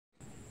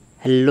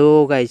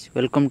Hello guys,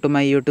 welcome to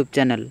my YouTube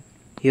channel.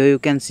 Here you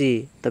can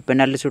see the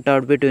penalty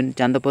shootout between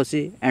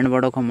CHANDOPOSI and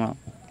BADAKHAMANA.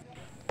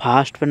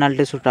 First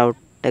penalty shootout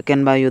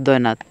taken by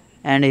Udainath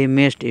and he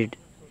missed it.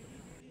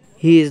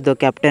 He is the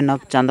captain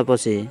of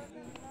CHANDOPOSI.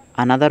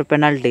 Another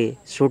penalty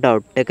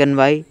shootout taken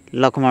by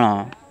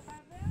Lakhmana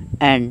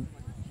and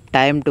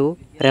time to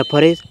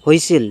referee's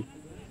whistle.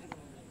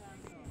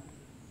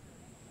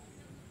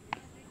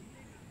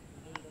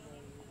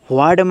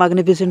 What a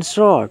magnificent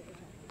shot!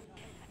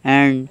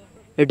 And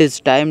it is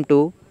time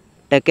to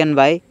taken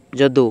by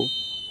Jadu,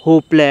 who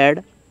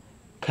played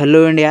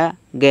Khelo India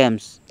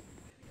games.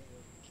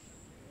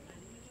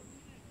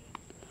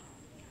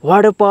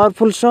 What a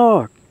powerful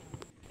shot!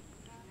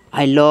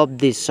 I love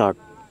this shot.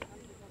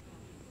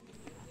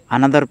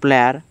 Another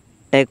player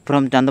take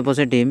from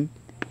CHANDOPOSI team.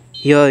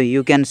 Here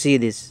you can see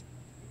this.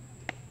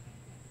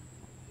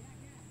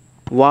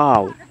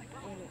 Wow!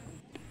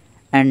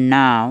 And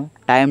now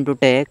time to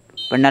take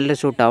penalty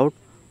shootout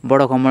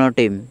BADAKHAMANA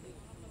team.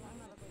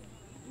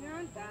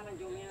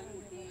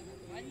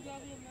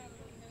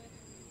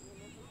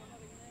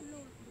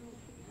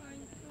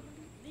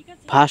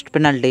 First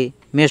penalty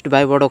missed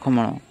by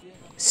BADAKHAMANA,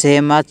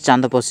 same as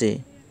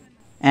CHANDOPOSI,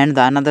 and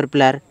the another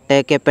player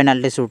take a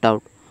penalty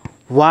shootout.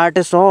 What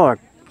a shot!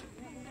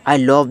 I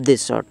love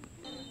this shot.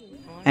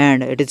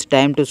 And it is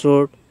time to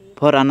shoot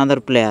for another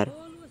player.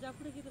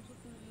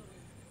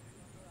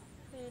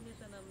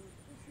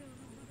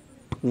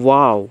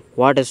 Wow,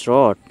 what a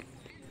shot!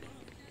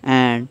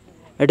 And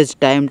it is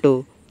time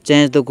to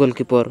change the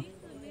goalkeeper.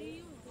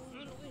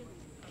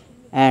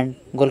 And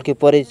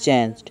goalkeeper is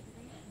changed.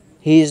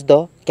 He is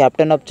the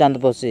captain of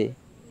CHANDOPOSI.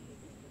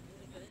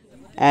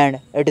 And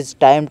it is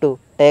time to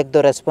take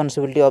the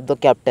responsibility of the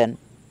captain.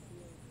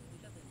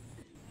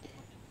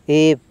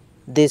 If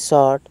this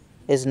shot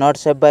is not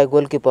saved by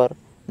goalkeeper,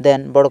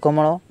 then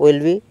BADAKHAMANA will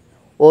be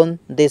won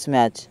this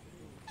match.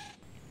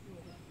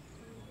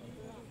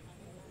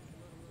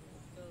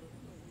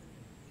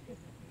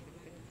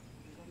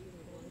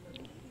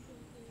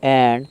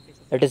 And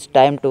it is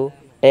time to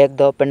take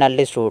the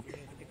penalty shoot.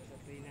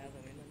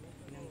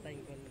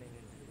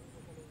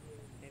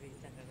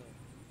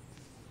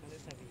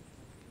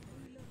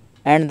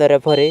 And the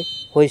referee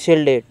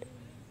whistled it.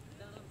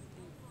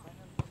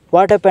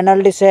 What a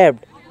penalty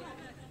saved!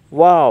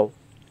 Wow!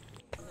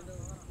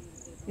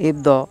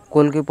 If the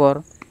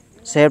goalkeeper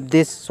saved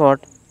this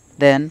shot,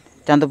 then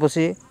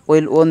CHANDOPOSI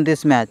will win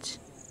this match.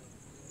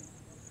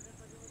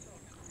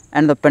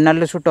 And the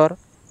penalty shooter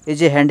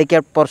is a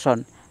handicapped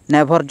person.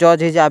 Never judge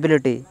his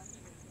ability.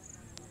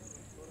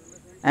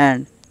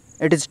 And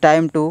it is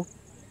time to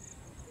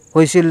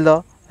whistle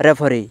the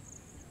referee.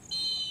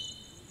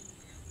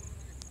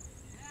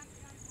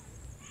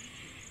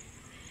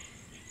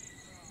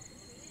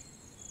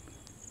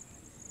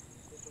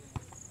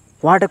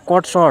 What a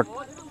caught shot!